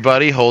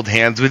 Everybody hold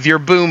hands with your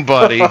boom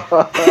buddy.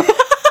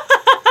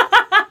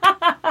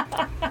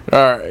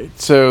 All right,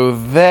 so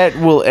that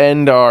will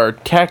end our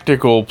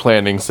tactical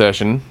planning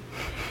session.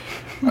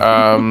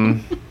 All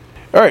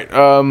right,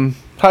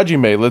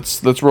 Hajime,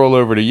 let's roll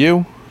over to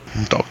you.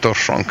 Dr.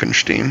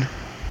 Frankenstein.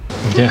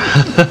 Yeah.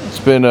 It's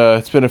been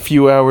a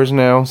few hours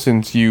now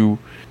since you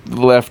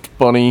left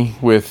Bunny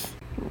with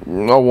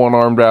a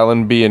one-armed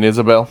Alan B and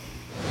Isabel.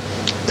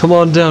 Come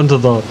on down to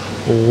the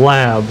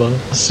lab.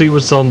 See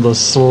what's on the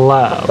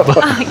slab.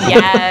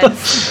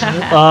 Yes.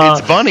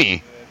 It's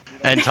Bunny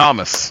and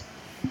Thomas.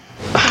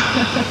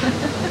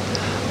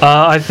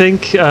 I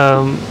think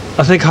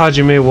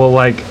Hajime will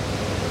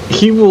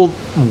he will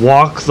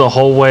walk the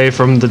whole way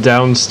from the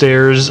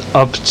downstairs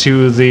up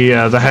to the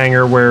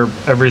hangar where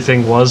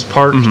everything was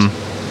parked,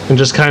 and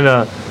just kind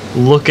of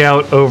look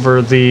out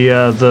over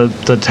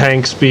the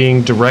tanks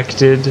being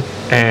directed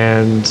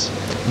and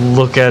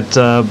look at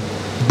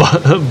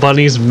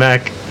Bunny's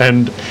mech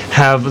and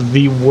have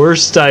the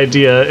worst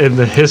idea in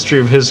the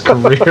history of his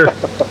career.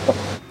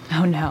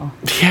 Oh no.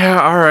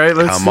 Yeah, all right,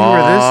 let's Come see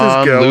where this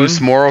is going.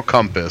 Loose moral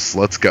compass.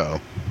 Let's go.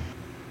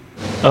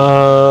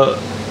 He'll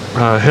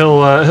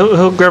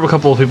grab a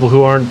couple of people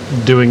who aren't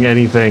doing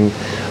anything,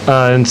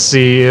 and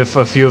see if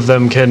a few of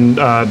them can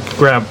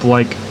grab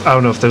I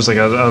don't know if there's a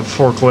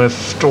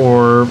forklift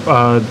or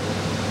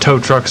tow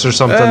trucks or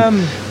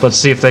something, but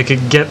see if they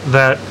could get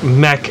that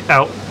mech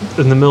out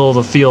in the middle of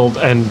the field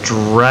and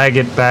drag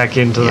it back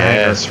into the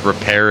hangar. Yes,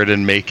 repair it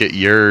and make it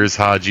yours,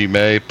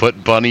 Hajime.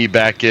 Put Bunny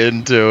back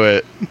into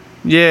it.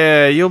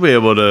 Yeah, you'll be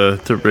able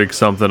to rig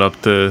something up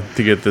to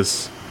get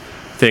this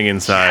thing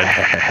inside.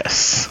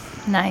 Yes.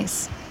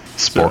 Nice.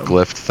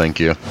 Sporklift, thank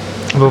you.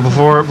 But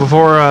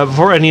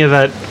before any of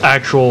that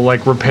actual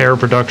repair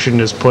production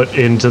is put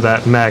into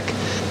that mech,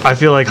 I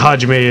feel like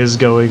Hajime is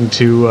going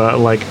to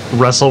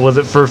wrestle with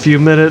it for a few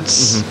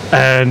minutes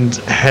and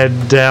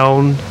head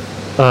down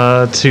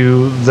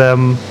to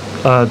them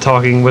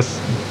talking with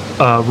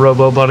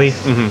Robo Bunny.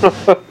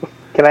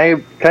 Can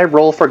I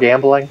roll for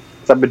gambling?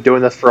 Because I've been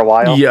doing this for a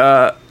while.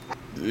 Yeah,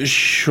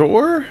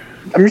 sure.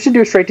 I'm just gonna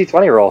do a straight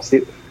D20 roll.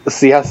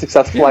 See how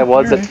successful I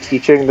was at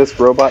teaching this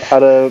robot how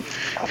to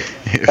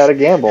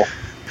gamble.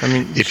 I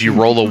mean, if you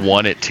roll a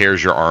 1, it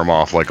tears your arm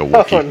off like a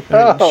Wookiee.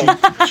 Oh,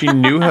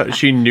 no.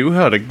 she knew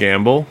how to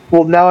gamble.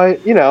 Well, now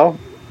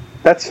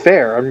That's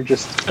fair. I'm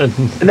just And,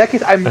 in that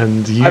case. I'm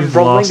you've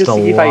rolling lost to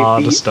see a if I lot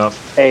of beat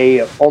stuff.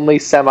 a only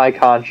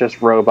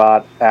semi-conscious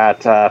robot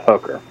at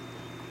poker.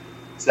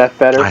 Is that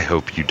better? I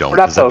hope you don't, Or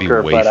not because that'd be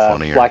poker, way but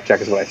funnier.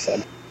 blackjack is what I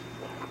said.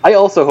 I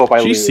also hope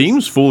I She lose.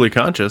 seems fully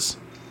conscious.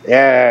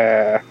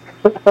 Yeah.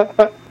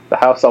 The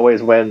house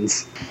always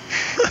wins.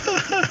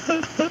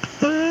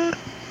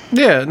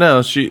 Yeah,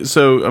 no,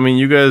 so I mean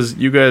you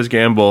guys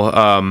gamble,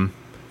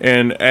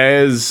 and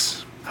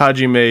as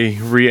Hajime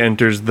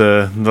re-enters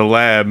the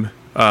lab,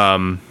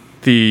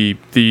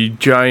 the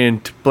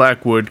giant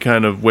Blackwood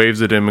kind of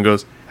waves at him and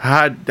goes,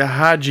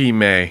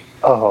 Hajime.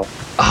 Oh.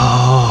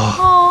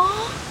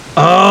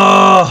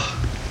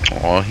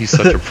 Aw, he's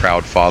such a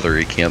proud father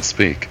he can't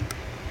speak.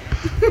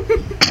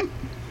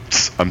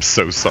 I'm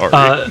so sorry.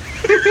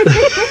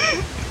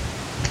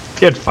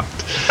 Get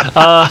fucked.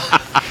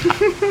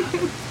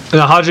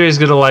 Now Hajime's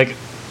gonna like,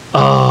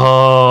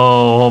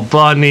 oh,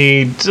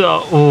 Bunny.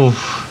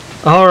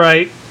 Oof. All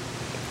right.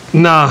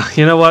 Nah,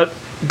 you know what?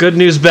 Good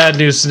news, bad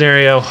news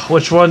scenario.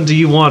 Which one do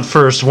you want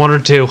first? One or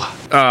two?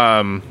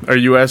 Are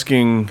you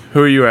asking?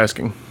 Who are you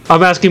asking?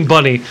 I'm asking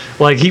Bunny.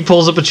 Like, he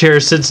pulls up a chair,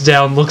 sits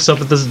down, looks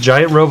up at this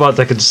giant robot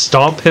that could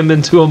stomp him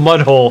into a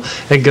mud hole,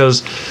 and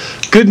goes,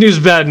 good news,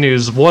 bad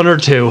news, one or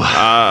two?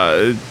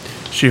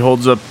 She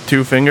holds up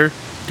two finger.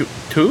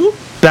 Two?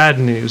 Bad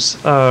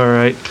news. All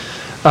right.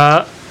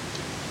 Bad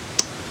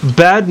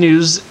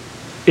news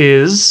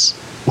is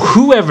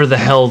whoever the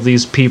hell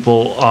these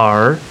people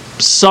are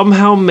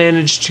somehow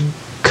managed to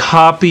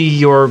copy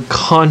your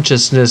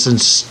consciousness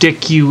and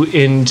stick you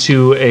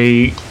into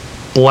a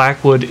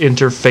Blackwood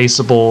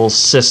interfaceable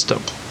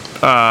system.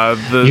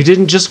 You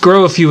didn't just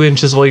grow a few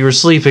inches while you were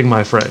sleeping,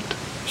 my friend.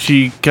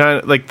 She kind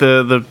of like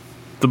the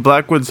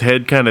Blackwood's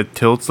head kind of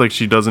tilts, like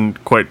she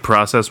doesn't quite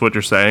process what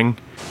you're saying.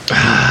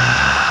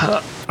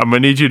 I'm gonna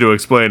need you to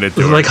explain it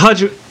to her. Like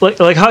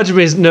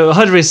Hajime's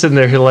sitting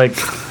there. He like,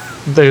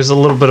 there's a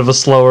little bit of a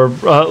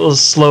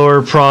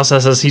slower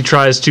process as he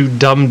tries to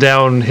dumb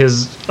down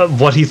his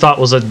what he thought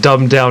was a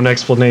dumbed down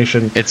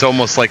explanation. It's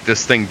almost like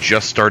this thing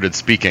just started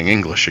speaking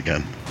English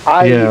again.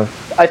 I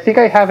think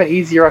I have an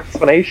easier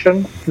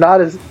explanation.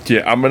 Not as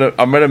Yeah, I'm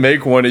gonna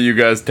make one of you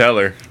guys tell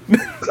her.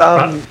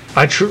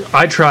 I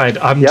tried.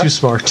 I'm too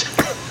smart.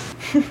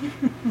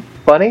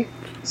 Bunny.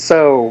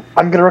 So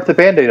I'm gonna rip the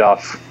Band-Aid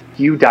off.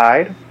 You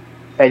died,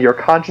 and your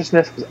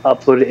consciousness was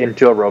uploaded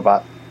into a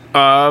robot.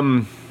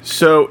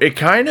 So it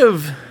kind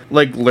of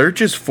like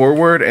lurches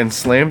forward and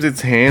slams its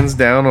hands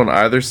down on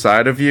either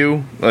side of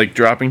you, like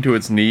dropping to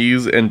its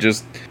knees, and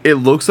just it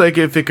looks like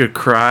if it could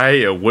cry,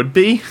 it would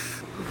be.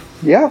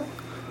 Yeah.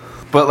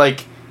 But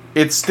like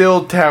it's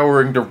still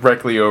towering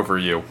directly over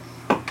you.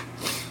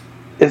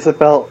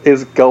 Isabel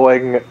is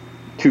going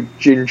to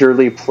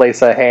gingerly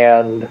place a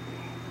hand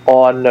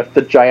on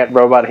the giant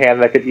robot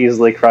hand that could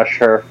easily crush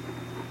her,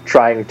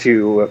 trying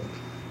to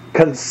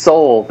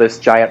console this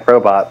giant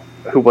robot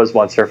who was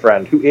once her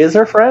friend. Who is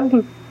her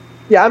friend?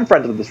 Yeah, I'm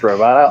friends with this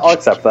robot. I'll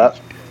accept that.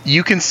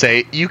 You can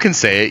say it.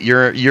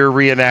 You're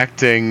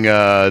reenacting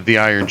the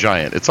Iron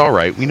Giant. It's all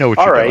right. We know what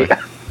you're doing.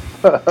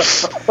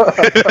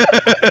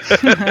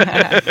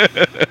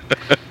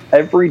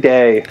 Every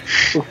day.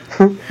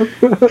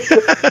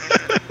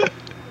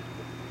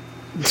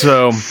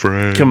 So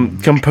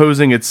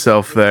composing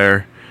itself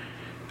there,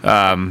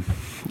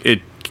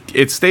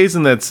 it stays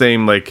in that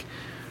same like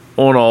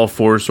on all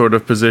fours sort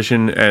of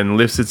position and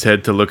lifts its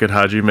head to look at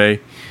Hajime.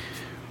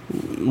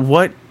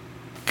 What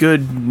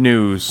good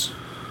news?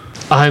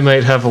 I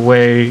might have a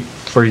way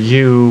for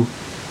you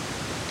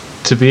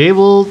to be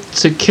able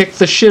to kick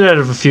the shit out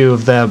of a few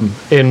of them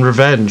in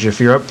revenge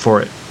if you're up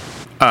for it.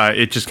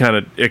 It just kind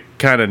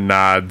of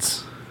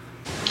nods.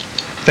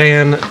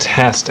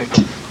 Fantastic.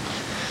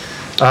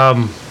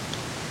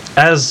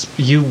 As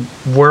you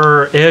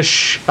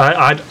were-ish,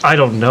 I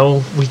don't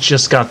know. We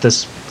just got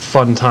this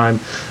fun time.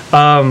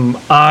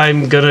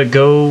 I'm gonna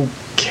go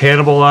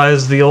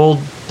cannibalize the old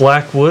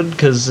Blackwood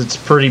because it's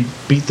pretty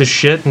beat the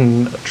shit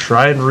and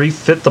try and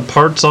refit the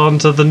parts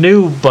onto the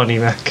new Bunny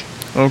Mech.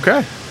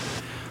 Okay.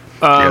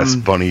 Yes,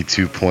 Bunny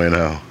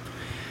 2.0.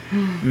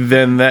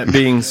 Then that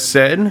being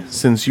said,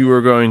 since you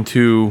are going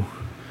to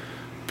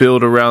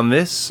build around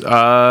this,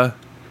 at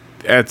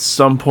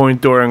some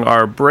point during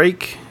our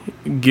break,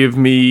 give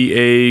me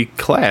a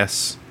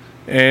class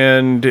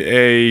and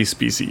a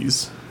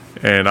species,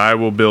 and I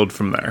will build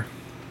from there.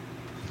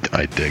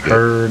 I dig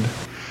Heard.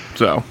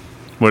 So,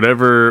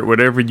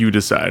 whatever you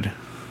decide.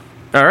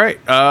 All right.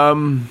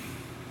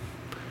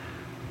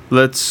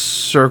 Let's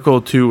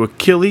circle to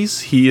Achilles.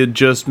 He had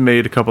just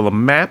made a couple of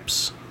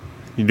maps.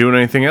 You doing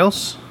anything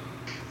else?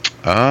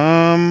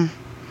 No,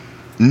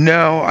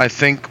 I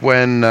think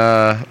when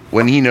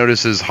he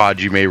notices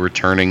Hajime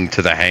returning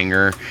to the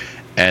hangar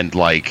and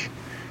like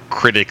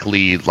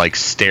critically like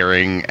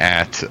staring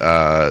at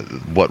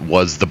what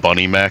was the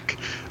bunny mech,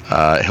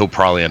 he'll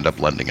probably end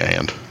up lending a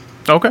hand.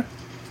 Okay.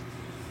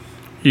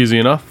 Easy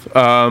enough.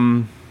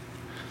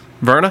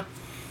 Verna?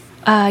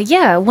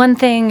 Yeah, one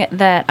thing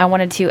that I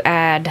wanted to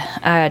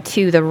add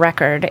to the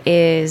record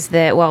is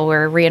that while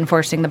we're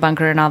reinforcing the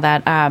bunker and all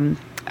that, I'm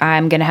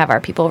going to have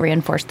our people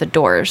reinforce the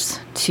doors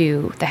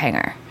to the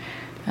hangar.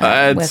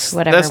 That's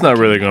not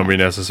really going to be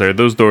necessary.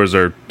 Those doors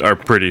are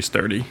pretty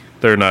sturdy.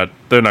 They're not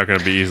going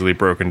to be easily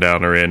broken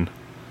down or in.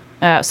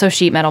 So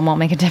sheet metal won't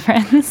make a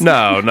difference?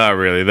 No, not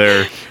really.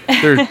 They're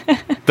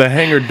the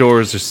hangar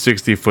doors are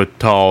 60-foot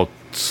tall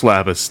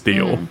slab of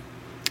steel.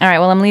 All right,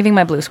 well, I'm leaving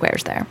my blue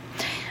squares there.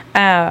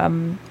 I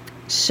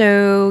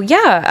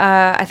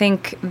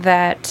think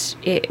that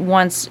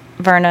once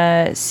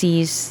Verna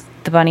sees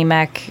the bunny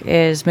mech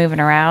is moving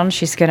around,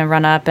 she's going to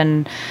run up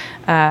and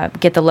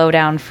get the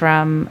lowdown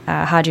from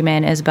Hajime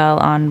and Isabel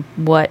on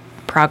what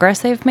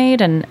progress they've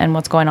made and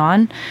what's going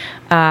on.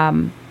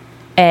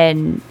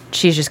 And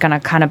she's just going to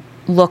kind of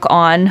look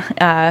on,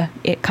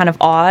 kind of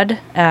awed,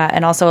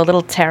 and also a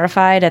little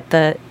terrified at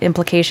the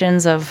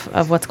implications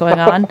of what's going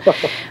on.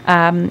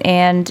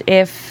 And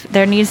if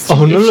there needs to...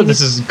 Oh,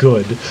 this is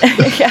good.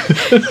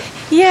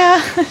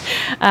 Yeah.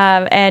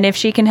 And if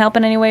she can help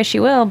in any way, she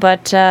will.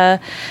 But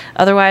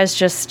otherwise,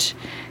 just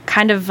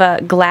kind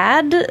of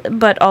glad,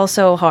 but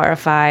also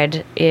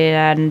horrified,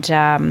 and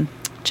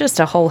just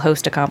a whole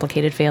host of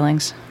complicated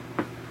feelings.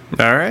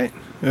 All right.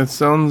 That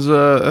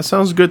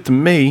sounds good to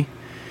me.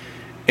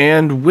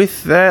 And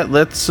with that,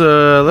 let's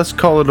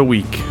call it a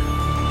week,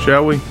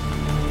 shall we?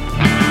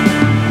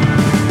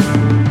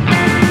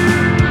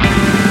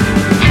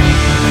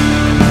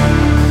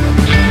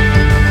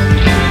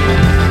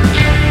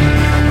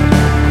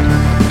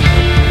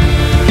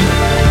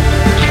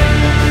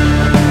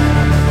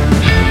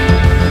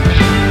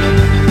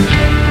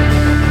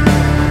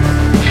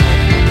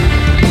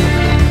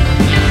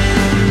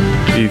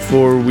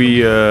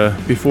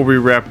 Before we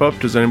wrap up,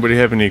 does anybody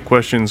have any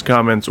questions,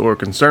 comments, or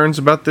concerns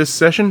about this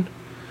session?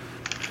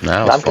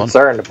 No, I'm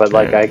concerned, but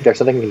there's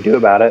something you can do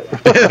about it.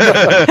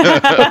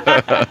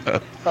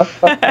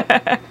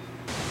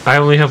 I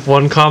only have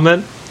one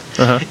comment.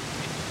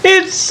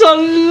 It's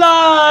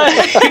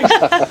alive!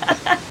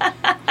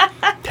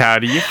 How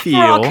do you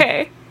feel?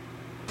 Okay.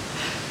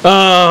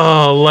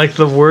 Oh, like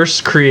the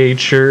worst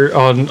creature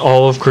on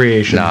all of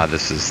creation. Nah,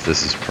 this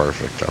is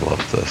perfect. I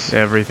love this.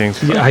 Everything's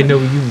fine. Yeah, I know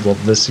you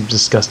love this, you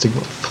disgusting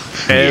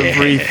motherfucker.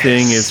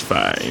 Everything is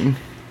fine.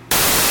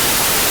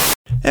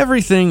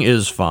 Everything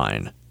is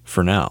fine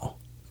for now,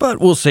 but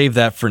we'll save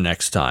that for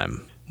next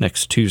time.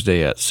 Next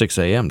Tuesday at 6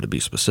 a.m. to be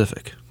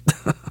specific.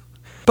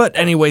 But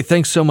anyway,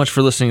 thanks so much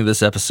for listening to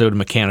this episode of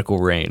Mechanical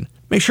Rain.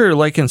 Make sure to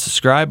like and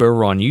subscribe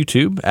over on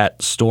YouTube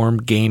at Storm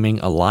Gaming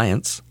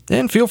Alliance,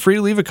 and feel free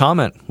to leave a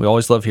comment. We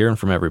always love hearing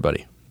from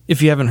everybody.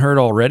 If you haven't heard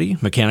already,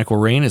 Mechanical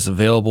Rain is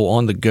available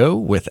on the go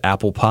with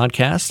Apple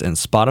Podcasts and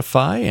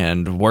Spotify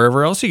and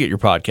wherever else you get your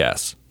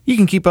podcasts. You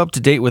can keep up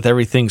to date with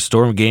everything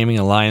Storm Gaming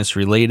Alliance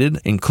related,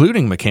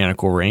 including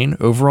Mechanical Rain,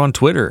 over on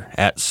Twitter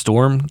at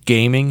Storm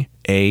Gaming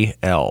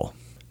AL.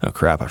 Oh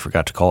crap, I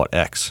forgot to call it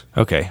X.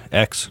 Okay,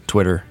 X,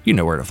 Twitter, you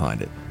know where to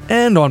find it.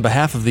 And on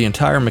behalf of the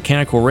entire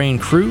Mechanical Rain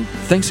crew,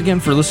 thanks again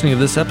for listening to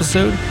this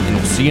episode, and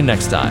we'll see you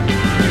next time.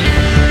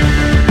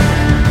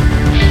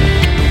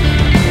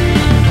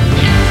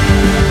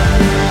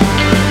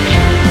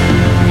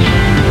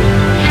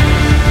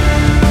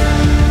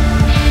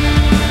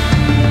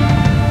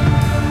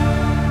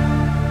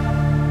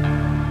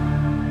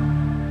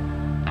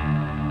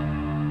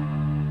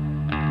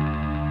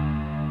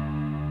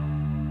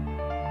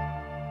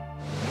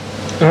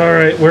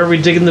 Alright, where are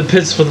we digging the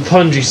pits for the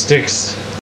punji sticks?